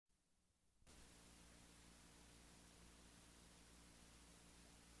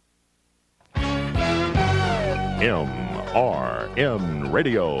MRN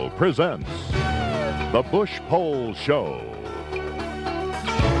Radio presents The Bush Pole Show.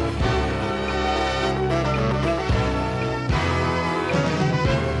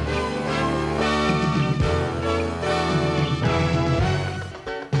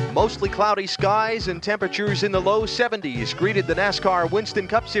 Mostly cloudy skies and temperatures in the low 70s greeted the NASCAR Winston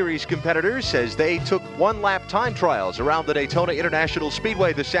Cup Series competitors as they took one-lap time trials around the Daytona International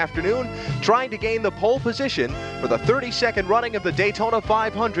Speedway this afternoon, trying to gain the pole position for the 32nd running of the Daytona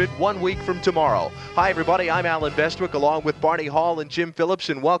 500 1 week from tomorrow. Hi, everybody. I'm Alan Bestwick along with Barney Hall and Jim Phillips,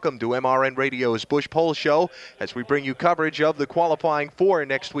 and welcome to MRN Radio's Bush Pole Show as we bring you coverage of the qualifying for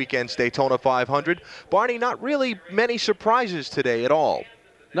next weekend's Daytona 500. Barney, not really many surprises today at all.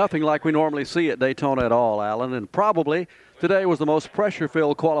 Nothing like we normally see at Daytona at all, Alan, and probably today was the most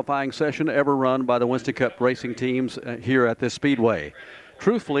pressure-filled qualifying session ever run by the Winston Cup racing teams here at this speedway.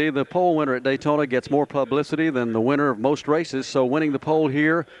 Truthfully, the pole winner at Daytona gets more publicity than the winner of most races, so winning the pole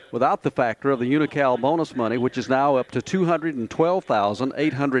here without the factor of the Unocal bonus money, which is now up to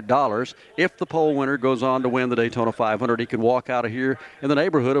 $212,800. If the pole winner goes on to win the Daytona 500, he could walk out of here in the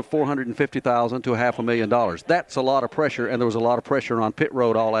neighborhood of $450,000 to $500,000. That's a lot of pressure, and there was a lot of pressure on pit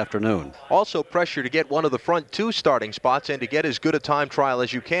road all afternoon. Also pressure to get one of the front two starting spots and to get as good a time trial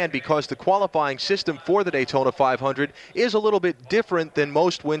as you can, because the qualifying system for the Daytona 500 is a little bit different than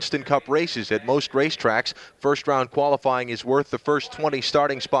most Winston Cup races. At most racetracks, first round qualifying is worth the first 20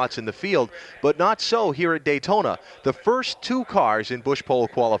 starting spots in the field, but not so here at Daytona. The first two cars in Bush Pole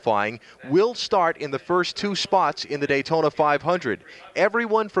qualifying will start in the first two spots in the Daytona 500.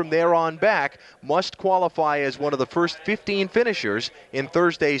 Everyone from there on back must qualify as one of the first 15 finishers in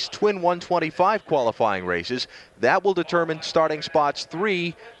Thursday's Twin 125 qualifying races. That will determine starting spots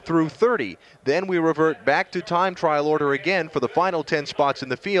 3 through 30. Then we revert back to time trial order again for the final 10 spots in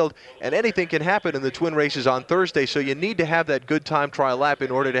the field, and anything can happen in the twin races on Thursday, so you need to have that good time trial lap in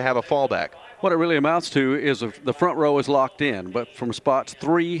order to have a fallback. What it really amounts to is the front row is locked in, but from spots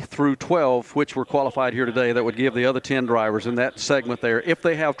 3 through 12, which were qualified here today, that would give the other 10 drivers in that segment there, if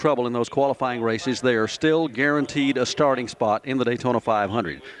they have trouble in those qualifying races, they are still guaranteed a starting spot in the Daytona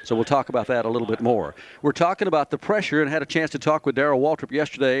 500. So we'll talk about that a little bit more. We're talking about the pressure, and had a chance to talk with Darrell Waltrip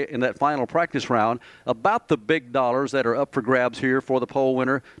yesterday in that final practice round about the big dollars that are up for grabs here for the pole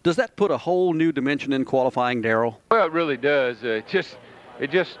winner. Does that put a whole new dimension in qualifying, Darrell? Well, it really does. It just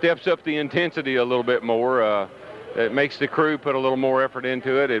steps up the intensity a little bit more. It makes the crew put a little more effort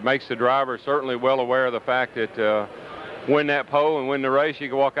into it. It makes the driver certainly well aware of the fact that win that pole and win the race, you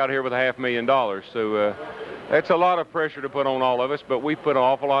can walk out here with $500,000. So that's a lot of pressure to put on all of us, but we put an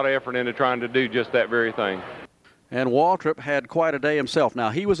awful lot of effort into trying to do just that very thing. And Waltrip had quite a day himself. Now,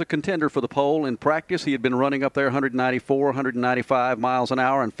 he was a contender for the pole in practice. He had been running up there 194, 195 miles an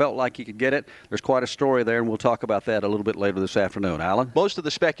hour and felt like he could get it. There's quite a story there, and we'll talk about that a little bit later this afternoon. Alan? Most of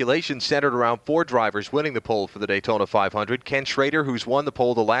the speculation centered around 4 drivers winning the pole for the Daytona 500. Ken Schrader, who's won the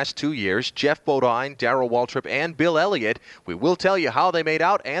pole the last 2 years, Jeff Bodine, Darrell Waltrip, and Bill Elliott. We will tell you how they made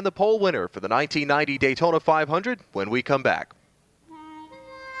out and the pole winner for the 1990 Daytona 500 when we come back.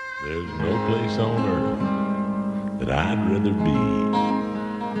 There's no place on earth that I'd rather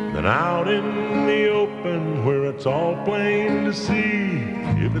be than out in the open where it's all plain to see.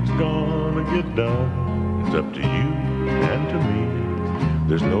 If it's gonna get done, it's up to you and to me.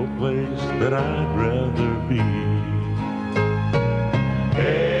 There's no place that I'd rather be.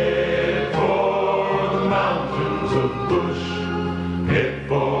 Head for the mountains of Bush. Head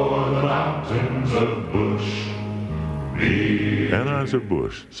for the mountains of Bush.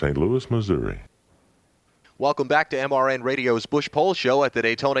 Anheuser-Busch, St. Louis, Missouri. Welcome back to MRN Radio's Bush Pole Show at the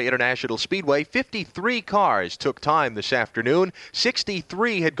Daytona International Speedway. 53 cars took time this afternoon.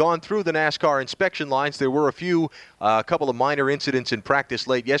 63 had gone through the NASCAR inspection lines. There were a couple of minor incidents in practice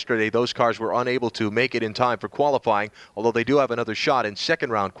late yesterday. Those cars were unable to make it in time for qualifying, although they do have another shot in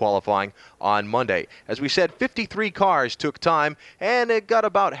second round qualifying on Monday. As we said, 53 cars took time, and it got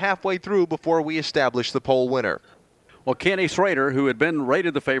about halfway through before we established the pole winner. Well, Kenny Schrader, who had been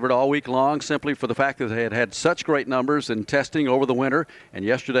rated the favorite all week long simply for the fact that they had had such great numbers in testing over the winter, and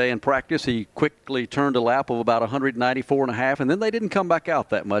yesterday in practice he quickly turned a lap of about 194.5, and then they didn't come back out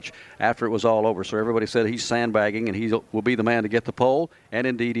that much after it was all over. So everybody said he's sandbagging and he will be the man to get the pole, and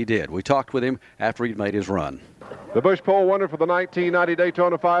indeed he did. We talked with him after he'd made his run. The Bush Pole winner for the 1990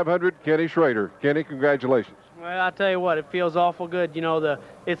 Daytona 500, Kenny Schrader. Kenny, congratulations. Well, I tell you what, it feels awful good. You know,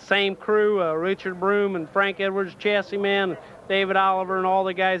 it's same crew, Richard Broom and Frank Edwards, chassis man, David Oliver, and all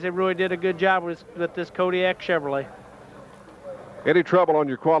the guys. They really did a good job with this Kodiak Chevrolet. Any trouble on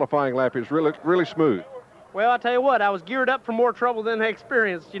your qualifying lap? It's really smooth. Well, I'll tell you what, I was geared up for more trouble than I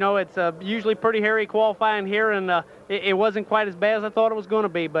experienced. You know, it's usually pretty hairy qualifying here, and it wasn't quite as bad as I thought it was going to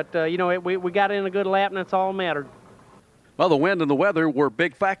be. But, you know, we got in a good lap, and that's all that mattered. Well, the wind and the weather were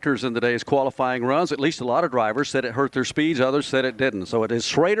big factors in today's qualifying runs. At least a lot of drivers said it hurt their speeds. Others said it didn't. So it is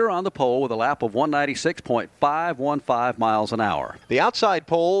Schrader on the pole with a lap of 196.515 miles an hour. The outside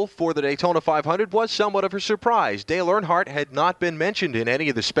pole for the Daytona 500 was somewhat of a surprise. Dale Earnhardt had not been mentioned in any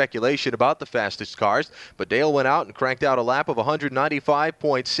of the speculation about the fastest cars, but Dale went out and cranked out a lap of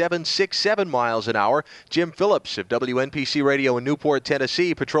 195.767 miles an hour. Jim Phillips of WNPC Radio in Newport,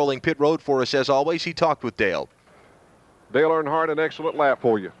 Tennessee, patrolling pit road for us as always. He talked with Dale. Dale Earnhardt, an excellent lap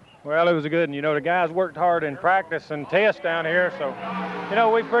for you. Well, it was a good one. You know, the guys worked hard in practice and tests down here, so, you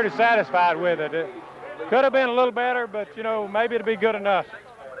know, we're pretty satisfied with it. It could have been a little better, but, you know, maybe it'll be good enough.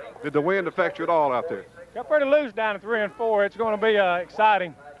 Did the wind affect you at all out there? Got pretty loose down at 3 and 4. It's going to be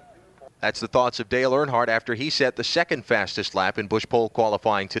exciting. That's the thoughts of Dale Earnhardt after he set the second fastest lap in Busch Pole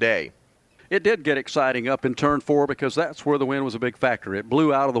qualifying today. It did get exciting up in turn 4 because that's where the wind was a big factor. It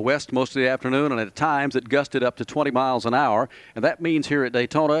blew out of the west most of the afternoon, and at times it gusted up to 20 miles an hour. And that means here at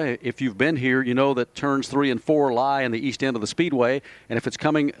Daytona, if you've been here, you know that turns 3 and 4 lie in the east end of the speedway. And if it's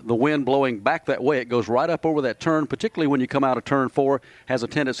coming, the wind blowing back that way, it goes right up over that turn, particularly when you come out of turn 4, has a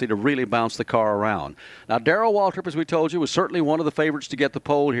tendency to really bounce the car around. Now, Darrell Waltrip, as we told you, was certainly one of the favorites to get the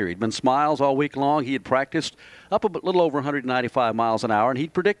pole here. He'd been smiles all week long. He had practiced up a little over 195 miles an hour, and he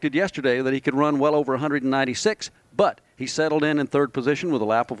predicted yesterday that he could run well over 196, but he settled in third position with a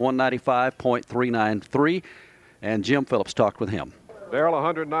lap of 195.393, and Jim Phillips talked with him. Darrell,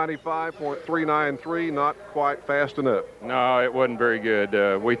 195.393, not quite fast enough. No, it wasn't very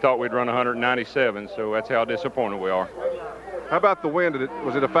good. We thought we'd run 197, so that's how disappointed we are. How about the wind?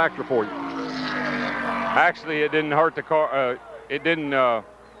 Was it a factor for you? Actually, it didn't hurt the car. It didn't hurt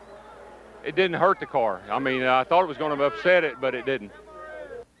the car. I mean, I thought it was going to upset it, but it didn't.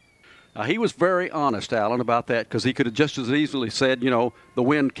 He was very honest, Alan, about that, because he could have just as easily said, you know, the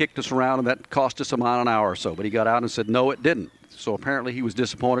wind kicked us around and that cost us a mile an hour or so. But he got out and said, no, it didn't. So apparently he was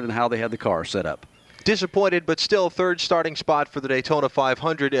disappointed in how they had the car set up. Disappointed, but still third starting spot for the Daytona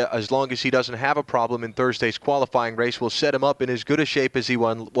 500. As long as he doesn't have a problem in Thursday's qualifying race, will set him up in as good a shape as he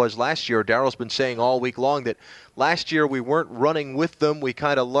was last year. Darrell's been saying all week long that last year we weren't running with them. We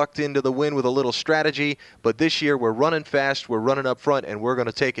kind of lucked into the win with a little strategy, but this year we're running fast, we're running up front, and we're going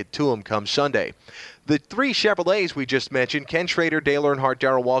to take it to them come Sunday. The three Chevrolets we just mentioned, Ken Schrader, Dale Earnhardt,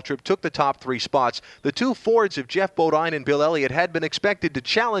 Darrell Waltrip, took the top 3 spots. The 2 Fords of Jeff Bodine and Bill Elliott had been expected to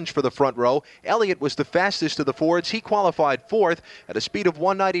challenge for the front row. Elliott was the fastest of the Fords. He qualified 4th at a speed of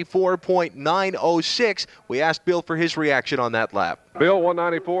 194.906. We asked Bill for his reaction on that lap. Bill,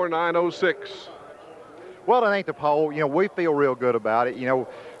 194.906. Well, it ain't the pole. You know, we feel real good about it. You know,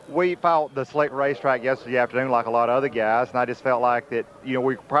 we fought the slick racetrack yesterday afternoon like a lot of other guys, and I just felt like that, you know,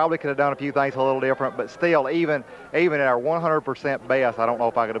 we probably could have done a few things a little different, but still, even at our 100% best, I don't know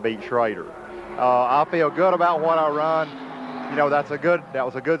if I could have beat Schrader. I feel good about what I run. You know, that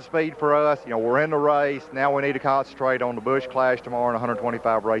was a good speed for us. You know, we're in the race. Now we need to concentrate on the Busch Clash tomorrow and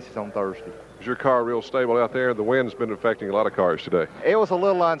 125 races on Thursday. Is your car real stable out there? The wind's been affecting a lot of cars today. It was a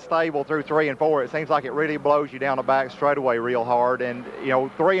little unstable through 3 and 4. It seems like it really blows you down the back straightaway real hard. And, you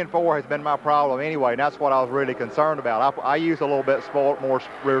know, 3 and 4 has been my problem anyway, and that's what I was really concerned about. I used a little bit more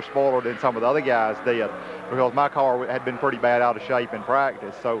rear spoiler than some of the other guys did because my car had been pretty bad out of shape in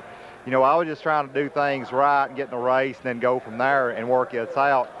practice. So, you know, I was just trying to do things right and get in the race and then go from there and work it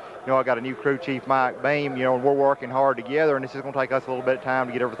out. You know, I got a new crew chief, Mike Beam, you know, and we're working hard together, and it's just going to take us a little bit of time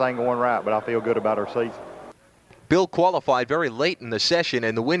to get everything going right, but I feel good about our season. Bill qualified very late in the session,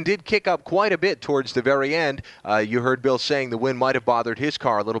 and the wind did kick up quite a bit towards the very end. You heard Bill saying the wind might have bothered his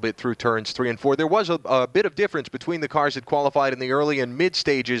car a little bit through turns 3 and 4. There was a bit of difference between the cars that qualified in the early and mid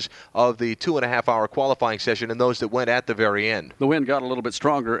stages of the 2.5-hour qualifying session and those that went at the very end. The wind got a little bit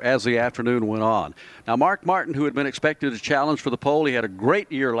stronger as the afternoon went on. Now, Mark Martin, who had been expected to challenge for the pole, he had a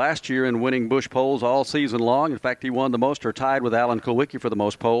great year last year in winning Busch poles all season long. In fact, he won the most, or tied with Alan Kulwicki for the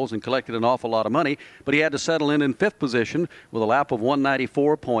most poles, and collected an awful lot of money, but he had to settle in 5th position with a lap of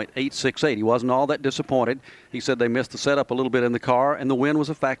 194.868. He wasn't all that disappointed. He said they missed the setup a little bit in the car, and the wind was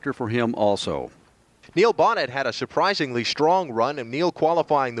a factor for him also. Neil Bonnet had a surprisingly strong run, and Neil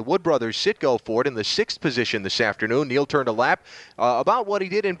qualifying the Wood Brothers Citgo Ford in the 6th position this afternoon. Neil turned a lap about what he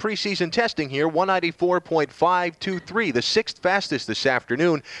did in preseason testing here, 194.523, the 6th fastest this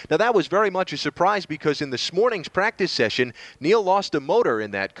afternoon. Now, that was very much a surprise because in this morning's practice session, Neil lost a motor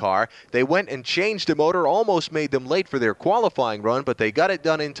in that car. They went and changed the motor, almost made them late for their qualifying run, but they got it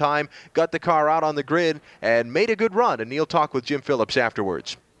done in time, got the car out on the grid, and made a good run. And Neil talked with Jim Phillips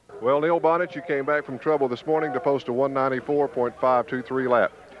afterwards. Well, Neil Bonnet, you came back from trouble this morning to post a 194.523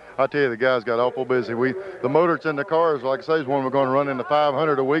 lap. I tell you, the guys got awful busy. The motor that's in the cars, like I say, is one we're going to run in the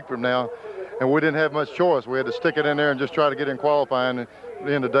 500 a week from now, and we didn't have much choice. We had to stick it in there and just try to get in qualifying at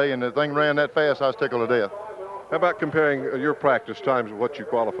the end of the day, and the thing ran that fast, I was tickled to death. How about comparing your practice times with what you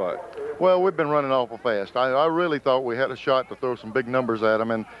qualified? Well, we've been running awful fast. I really thought we had a shot to throw some big numbers at them,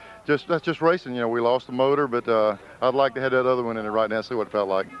 and that's just racing. You know, we lost the motor, but I'd like to have that other one in it right now, see what it felt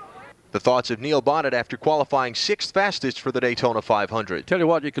like. The thoughts of Neil Bonnet after qualifying 6th fastest for the Daytona 500. Tell you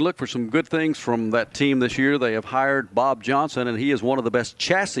what, you can look for some good things from that team this year. They have hired Bob Johnson, and he is one of the best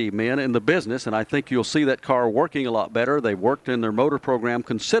chassis men in the business, and I think you'll see that car working a lot better. They've worked in their motor program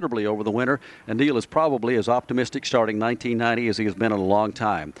considerably over the winter, and Neil is probably as optimistic starting 1990 as he has been in a long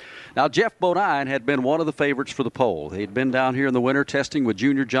time. Now, Jeff Bodine had been one of the favorites for the pole. He'd been down here in the winter testing with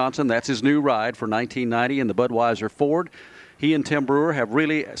Junior Johnson. That's his new ride for 1990 in the Budweiser Ford. He and Tim Brewer have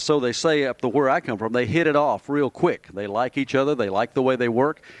really, so they say up to where I come from, they hit it off real quick. They like each other. They like the way they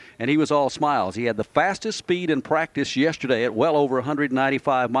work. And he was all smiles. He had the fastest speed in practice yesterday at well over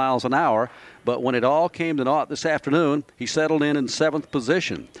 195 miles an hour. But when it all came to naught this afternoon, he settled in 7th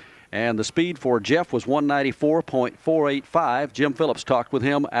position. And the speed for Jeff was 194.485. Jim Phillips talked with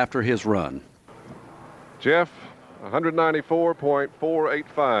him after his run. Jeff,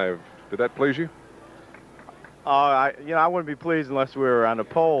 194.485. Did that please you? I wouldn't be pleased unless we were on the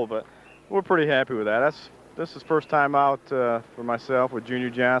pole, but we're pretty happy with that. This is first time out for myself with Junior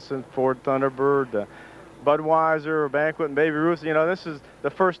Johnson, Ford Thunderbird, Budweiser, Banquet, and Baby Ruth. You know, this is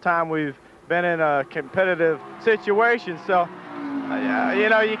the first time we've been in a competitive situation. So,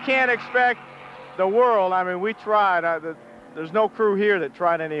 you can't expect the world. I mean, we tried. There's no crew here that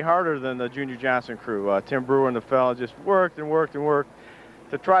tried any harder than the Junior Johnson crew. Tim Brewer and the fella just worked and worked and worked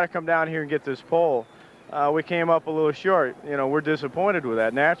to try to come down here and get this pole. We came up a little short. You know, we're disappointed with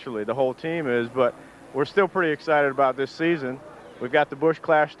that, naturally. The whole team is, but we're still pretty excited about this season. We've got the Busch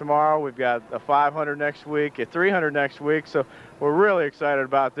Clash tomorrow. We've got a 500 next week, a 300 next week. So we're really excited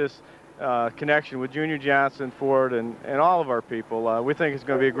about this connection with Junior Johnson, Ford, and all of our people. We think it's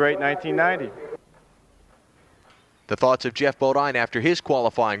going to be a great 1990. The thoughts of Jeff Bodine after his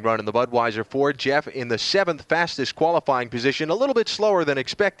qualifying run in the Budweiser Ford. Jeff in the 7th fastest qualifying position, a little bit slower than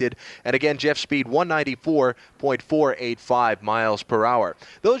expected. And again, Jeff's speed 194.485 miles per hour.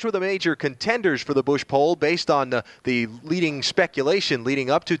 Those were the major contenders for the Busch pole based on the leading speculation leading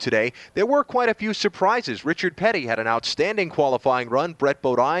up to today. There were quite a few surprises. Richard Petty had an outstanding qualifying run. Brett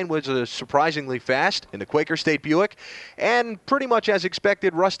Bodine was surprisingly fast in the Quaker State Buick. And pretty much as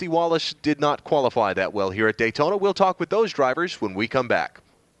expected, Rusty Wallace did not qualify that well here at Daytona. We'll talk with those drivers when we come back.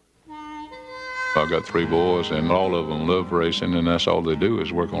 I've got 3 boys, and all of them love racing, and that's all they do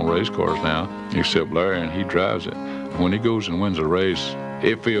is work on race cars now, except Larry, and he drives it. When he goes and wins a race,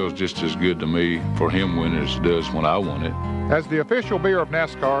 it feels just as good to me for him winning as it does when I won it. As the official beer of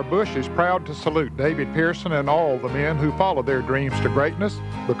NASCAR, Busch is proud to salute David Pearson and all the men who follow their dreams to greatness,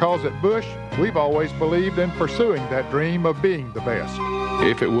 because at Busch, we've always believed in pursuing that dream of being the best.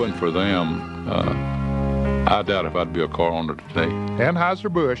 If it wasn't for them, I doubt if I'd be a car owner today.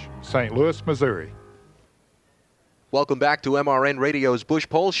 Anheuser-Busch, St. Louis, Missouri. Welcome back to MRN Radio's Busch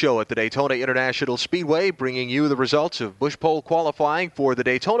Pole Show at the Daytona International Speedway, bringing you the results of Busch Pole qualifying for the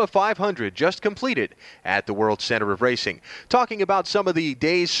Daytona 500 just completed at the World Center of Racing. Talking about some of the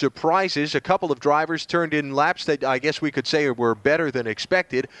day's surprises, a couple of drivers turned in laps that I guess we could say were better than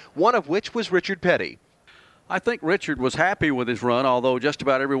expected, one of which was Richard Petty. I think Richard was happy with his run, although just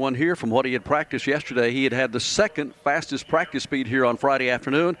about everyone here, from what he had practiced yesterday, he had the 2nd fastest practice speed here on Friday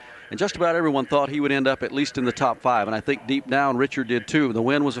afternoon, and just about everyone thought he would end up at least in the top 5, and I think deep down Richard did too. The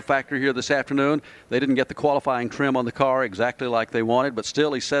wind was a factor here this afternoon. They didn't get the qualifying trim on the car exactly like they wanted, but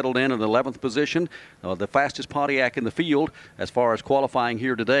still he settled in 11th position, the fastest Pontiac in the field as far as qualifying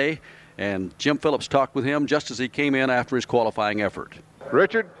here today, and Jim Phillips talked with him just as he came in after his qualifying effort.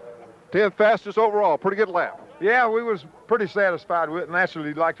 Richard, 10th fastest overall, pretty good lap. Yeah, we was pretty satisfied with it. Naturally,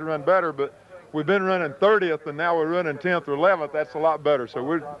 you'd like to run better, but we've been running 30th, and now we're running 10th or 11th. That's a lot better. So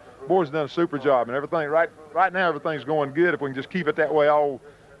boys done a super job, and everything right now everything's going good. If we can just keep it that way all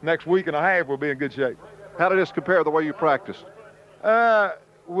next week and a half, we'll be in good shape. How did this compare to the way you practiced?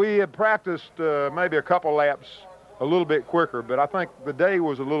 We had practiced maybe a couple laps a little bit quicker, but I think the day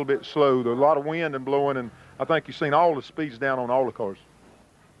was a little bit slow. There was a lot of wind and blowing, and I think you've seen all the speeds down on all the cars.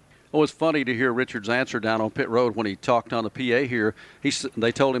 Well, it's funny to hear Richard's answer down on pit road when he talked on the PA here.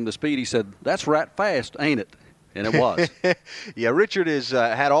 They told him the speed. He said, "That's right fast, ain't it?" And it was. Yeah, Richard has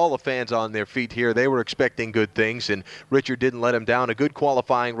had all the fans on their feet here. They were expecting good things, and Richard didn't let him down. A good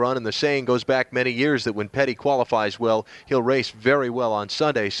qualifying run, and the saying goes back many years that when Petty qualifies well, he'll race very well on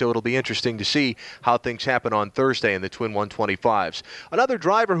Sunday, so it'll be interesting to see how things happen on Thursday in the Twin 125s. Another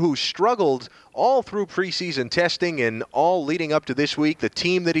driver who struggled all through preseason testing and all leading up to this week, the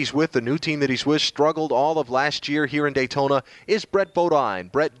team that he's with, the new team that he's with, struggled all of last year here in Daytona, is Brett Bodine.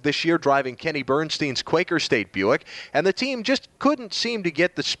 Brett this year driving Kenny Bernstein's Quaker State Buick, and the team just couldn't seem to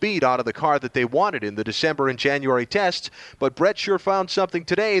get the speed out of the car that they wanted in the December and January tests, but Brett sure found something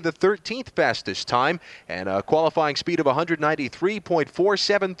today, the 13th fastest time, and a qualifying speed of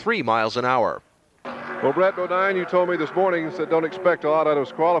 193.473 miles an hour. Well, Brett Bodine, you told me this morning, said don't expect a lot out of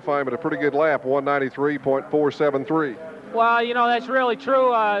his qualifying, but a pretty good lap, 193.473. Well, you know, that's really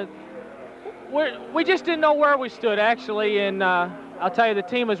true. We just didn't know where we stood, actually, and I'll tell you, the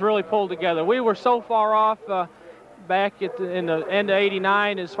team has really pulled together. We were so far off back in the end of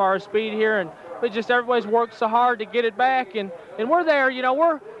 '89 as far as speed here, and everybody's worked so hard to get it back, and we're there. You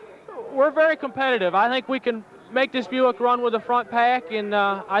know, we're very competitive. I think we can make this Buick run with the front pack, and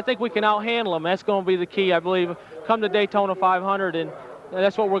I think we can out-handle them. That's going to be the key, I believe, come to Daytona 500, and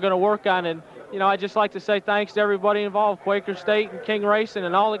that's what we're going to work on. And, you know, I'd just like to say thanks to everybody involved, Quaker State and King Racing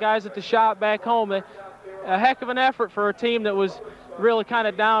and all the guys at the shop back home. A heck of an effort for a team that was really kind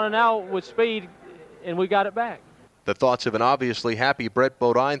of down and out with speed, and we got it back. The thoughts of an obviously happy Brett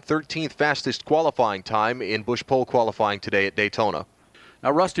Bodine, 13th fastest qualifying time in Busch Pole qualifying today at Daytona. Now,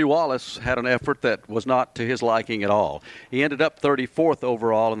 Rusty Wallace had an effort that was not to his liking at all. He ended up 34th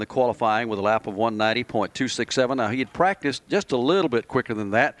overall in the qualifying with a lap of 190.267. Now, he had practiced just a little bit quicker than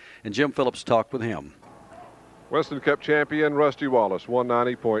that, and Jim Phillips talked with him. Western Cup champion Rusty Wallace,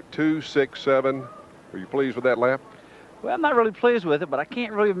 190.267. Were you pleased with that lap? Well, I'm not really pleased with it, but I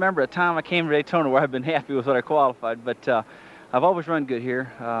can't really remember a time I came to Daytona where I've been happy with what I qualified. But I've always run good here.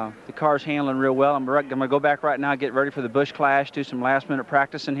 The car's handling real well. I'm going to go back right now, get ready for the Busch Clash, do some last-minute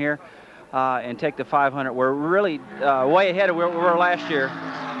practicing here, and take the 500. We're really way ahead of where we were last year.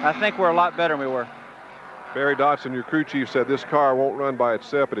 I think we're a lot better than we were. Barry Dotson, your crew chief, said this car won't run by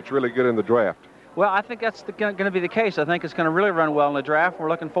itself, but it's really good in the draft. Well, I think that's going to be the case. I think it's going to really run well in the draft. We're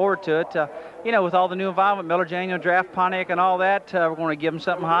looking forward to it. You know, with all the new involvement, Miller Daniel draft, Pontiac, and all that, we're going to give them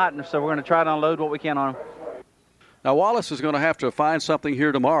something hot, and so we're going to try to unload what we can on them. Now, Wallace is going to have to find something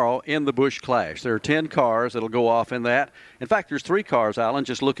here tomorrow in the Busch Clash. There are 10 cars that will go off in that. In fact, there's 3 cars, Alan,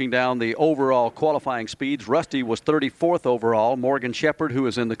 just looking down the overall qualifying speeds. Rusty was 34th overall. Morgan Shepherd, who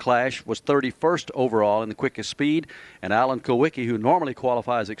is in the Clash, was 31st overall in the quickest speed. And Alan Kowicki, who normally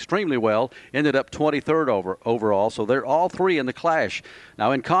qualifies extremely well, ended up 23rd overall. So they're all 3 in the Clash.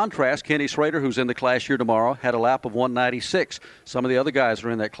 Now, in contrast, Kenny Schrader, who's in the Clash here tomorrow, had a lap of 196. Some of the other guys are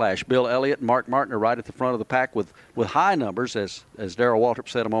in that Clash. Bill Elliott and Mark Martin are right at the front of the pack with high numbers, as Darrell Waltrip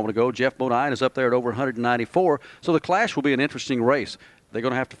said a moment ago. Jeff Bodine is up there at over 194. So the Clash will be an interesting race. They're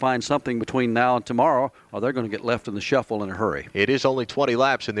going to have to find something between now and tomorrow, or they're going to get left in the shuffle in a hurry. It is only 20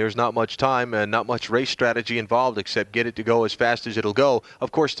 laps, and there's not much time and not much race strategy involved except get it to go as fast as it'll go.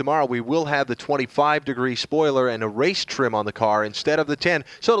 Of course, tomorrow we will have the 25-degree spoiler and a race trim on the car instead of the 10,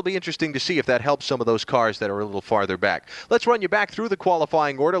 so it'll be interesting to see if that helps some of those cars that are a little farther back. Let's run you back through the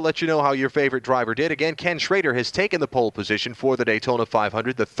qualifying order, let you know how your favorite driver did. Again, Ken Schrader has taken the pole position for the Daytona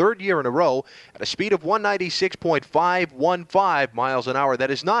 500, the 3rd year in a row, at a speed of 196.515 miles an hour.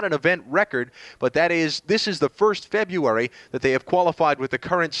 That is not an event record, but this is the first February that they have qualified with the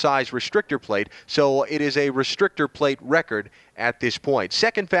current size restrictor plate, so it is a restrictor plate record at this point.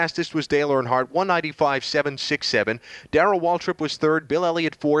 Second fastest was Dale Earnhardt, 195.767. Darrell Waltrip was 3rd, Bill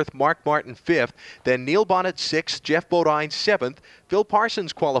Elliott 4th, Mark Martin 5th, then Neil Bonnet 6th, Jeff Bodine 7th. Phil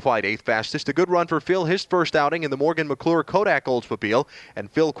Parsons qualified 8th fastest. A good run for Phil, his first outing in the Morgan McClure Kodak Oldsmobile,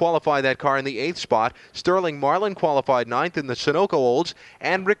 and Phil qualified that car in the 8th spot. Sterling Marlin qualified 9th in the Sunoco Olds,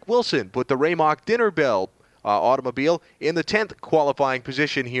 and Rick Wilson put the Raymock Dinner Bell automobile in the 10th qualifying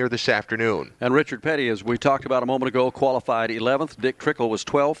position here this afternoon. And Richard Petty, as we talked about a moment ago, qualified 11th. Dick Trickle was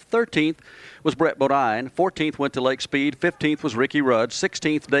 12th. 13th was Brett Bodine. 14th went to Lake Speed. 15th was Ricky Rudd.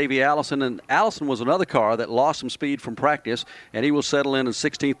 16th, Davey Allison. And Allison was another car that lost some speed from practice, and he will settle in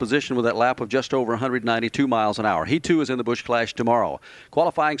 16th position with that lap of just over 192 miles an hour. He, too, is in the Busch Clash tomorrow.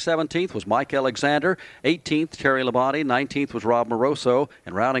 Qualifying 17th was Mike Alexander. 18th, Terry Labonte. 19th was Rob Moroso.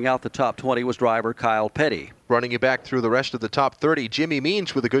 And rounding out the top 20 was driver Kyle Petty. Running you back through the rest of the top 30, Jimmy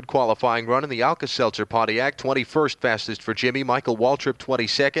Means with a good qualifying run in the Alka-Seltzer Pontiac, 21st fastest for Jimmy. Michael Waltrip,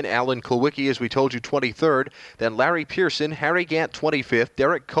 22nd. Alan Kulwicki, as we told you, 23rd. Then Larry Pearson, Harry Gant, 25th.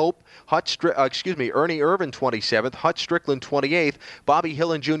 Derek Cope, Ernie Irvin, 27th. Hut Strickland, 28th. Bobby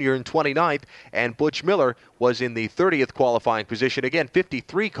Hillen Jr. in 29th. And Butch Miller was in the 30th qualifying position. Again,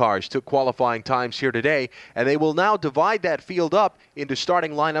 53 cars took qualifying times here today, and they will now divide that field up into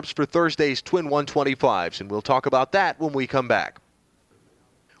starting lineups for Thursday's Twin 125s, and we'll talk about that when we come back.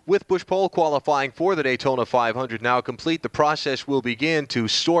 With Bush Pole qualifying for the Daytona 500 now complete, the process will begin to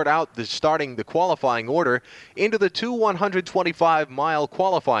sort out the qualifying order into the two 125-mile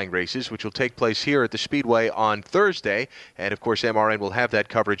qualifying races, which will take place here at the Speedway on Thursday. And, of course, MRN will have that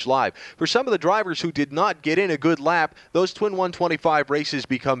coverage live. For some of the drivers who did not get in a good lap, those Twin 125 races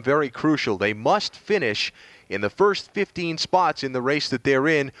become very crucial. They must finish in the first 15 spots in the race that they're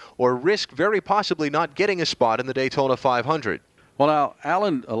in, or risk very possibly not getting a spot in the Daytona 500. Well, now,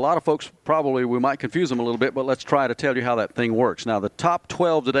 Alan, a lot of folks probably, we might confuse them a little bit, but let's try to tell you how that thing works. Now, the top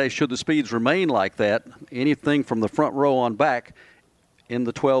 12 today, should the speeds remain like that, anything from the front row on back in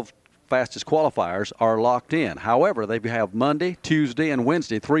the 12 fastest qualifiers are locked in. However, they have Monday, Tuesday, and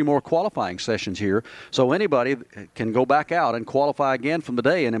Wednesday, 3 more qualifying sessions here. So anybody can go back out and qualify again from the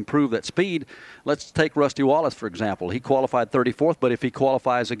day and improve that speed. Let's take Rusty Wallace, for example. He qualified 34th, but if he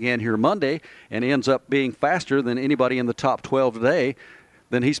qualifies again here Monday and ends up being faster than anybody in the top 12 today,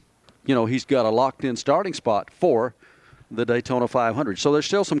 then he's got a locked-in starting spot for the Daytona 500. So there's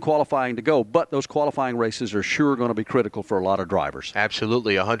still some qualifying to go, but those qualifying races are sure going to be critical for a lot of drivers.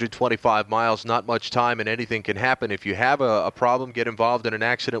 Absolutely. 125 miles, not much time, and anything can happen. If you have a problem, get involved in an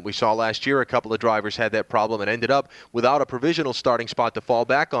accident. We saw last year a couple of drivers had that problem and ended up without a provisional starting spot to fall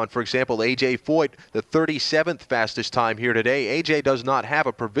back on. For example, A.J. Foyt, the 37th fastest time here today. A.J. does not have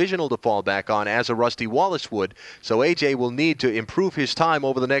a provisional to fall back on as a Rusty Wallace would, so A.J. will need to improve his time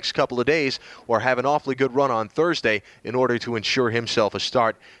over the next couple of days or have an awfully good run on Thursday in order to ensure himself a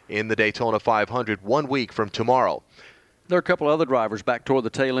start in the Daytona 500 1 week from tomorrow. There are a couple of other drivers back toward the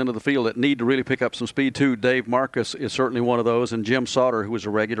tail end of the field that need to really pick up some speed, too. Dave Marcus is certainly one of those, and Jim Sauter, who was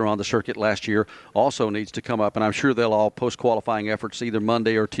a regular on the circuit last year, also needs to come up, and I'm sure they'll all post qualifying efforts either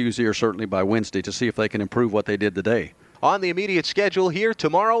Monday or Tuesday or certainly by Wednesday to see if they can improve what they did today. On the immediate schedule here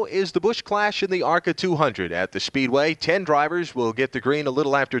tomorrow is the Busch Clash in the ARCA 200 at the Speedway. 10 drivers will get the green a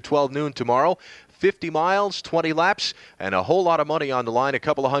little after 12 noon tomorrow. 50 miles, 20 laps, and a whole lot of money on the line, a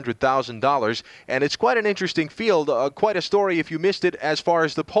couple of $100,000. And it's quite an interesting field, quite a story if you missed it as far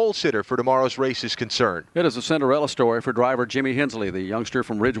as the pole sitter for tomorrow's race is concerned. It is a Cinderella story for driver Jimmy Hensley, the youngster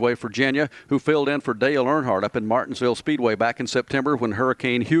from Ridgeway, Virginia, who filled in for Dale Earnhardt up in Martinsville Speedway back in September when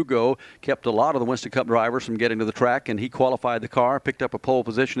Hurricane Hugo kept a lot of the Winston Cup drivers from getting to the track, and he qualified the car, picked up a pole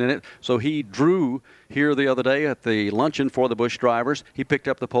position in it, so he drew here the other day at the luncheon for the Busch drivers. He picked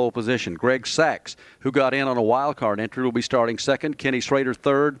up the pole position. Greg Sachs, who got in on a wild card entry, will be starting second. Kenny Schrader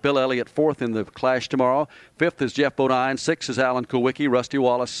third. Bill Elliott fourth in the Clash tomorrow. Fifth is Jeff Bodine. Sixth is Alan Kulwicki. Rusty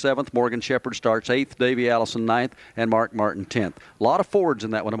Wallace seventh. Morgan Shepherd starts eighth. Davey Allison ninth. And Mark Martin 10th. A lot of Fords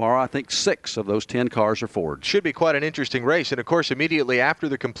in that one tomorrow. I think 6 of those 10 cars are Fords. Should be quite an interesting race. And, of course, immediately after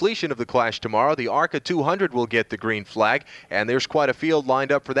the completion of the Clash tomorrow, the ARCA 200 will get the green flag. And there's quite a field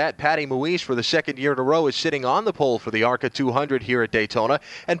lined up for that. Patty Muiz, for the second year in a row, is sitting on the pole for the ARCA 200 here at Daytona.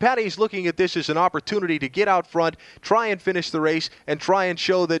 And Patty's looking at this as an opportunity to get out front, try and finish the race, and try and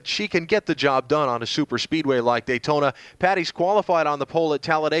show that she can get the job done on a super speedway like Daytona. Patty's qualified on the pole at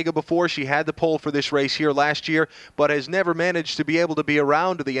Talladega before. She had the pole for this race here last year, but has never managed to be able to be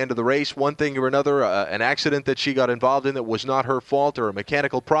around to the end of the race. One thing or another, an accident that she got involved in that was not her fault or a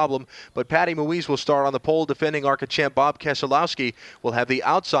mechanical problem. But Patty Muiz will start on the pole. Defending ARCA champ Bob Keselowski will have the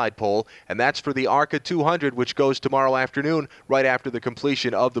outside pole, and that's for the ARCA 200, which goes tomorrow afternoon right after the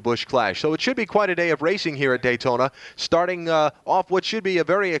completion of the Busch Clash. So it should be quite a day of racing here at Daytona, starting off what should be a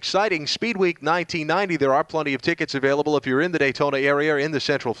very exciting Speed Week 1990. There are plenty of tickets available if you're in the Daytona area, in the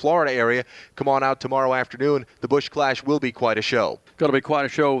Central Florida area. Come on out tomorrow afternoon. The Busch Clash will be quite a show. Going to be quite a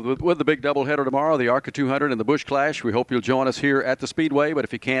show with the big doubleheader tomorrow, the ARCA 200 and the Busch Clash. We hope you'll join us here at the Speedway, but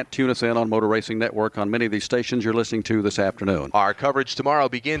if you can't, tune us in on Motor Racing Network on many of these stations you're listening to this afternoon. Our coverage tomorrow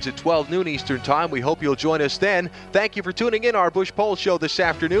begins at 12 noon Eastern Time. We hope you'll join us then. Thank you for tuning in our Busch Pole Show this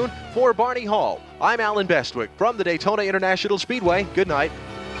afternoon. For Barney Hall, I'm Alan Bestwick from the Daytona International Speedway. Good night.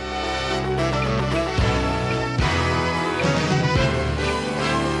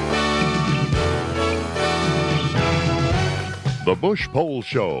 The The Bush Pole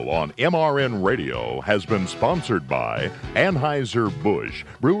Show on MRN Radio has been sponsored by Anheuser-Busch,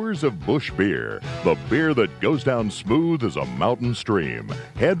 brewers of Busch Beer, the beer that goes down smooth as a mountain stream.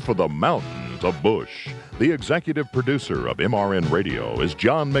 Head for the mountains of Busch. The executive producer of MRN Radio is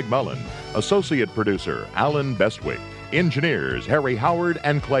John McMullen. Associate producer, Alan Bestwick. Engineers, Harry Howard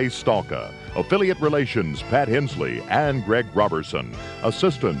and Clay Stalka. Affiliate Relations, Pat Hensley and Greg Robertson.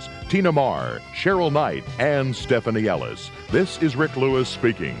 Assistants, Tina Marr, Cheryl Knight, and Stephanie Ellis. This is Rick Lewis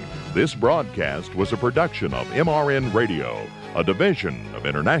speaking. This broadcast was a production of MRN Radio, a division of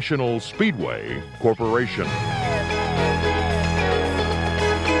International Speedway Corporation.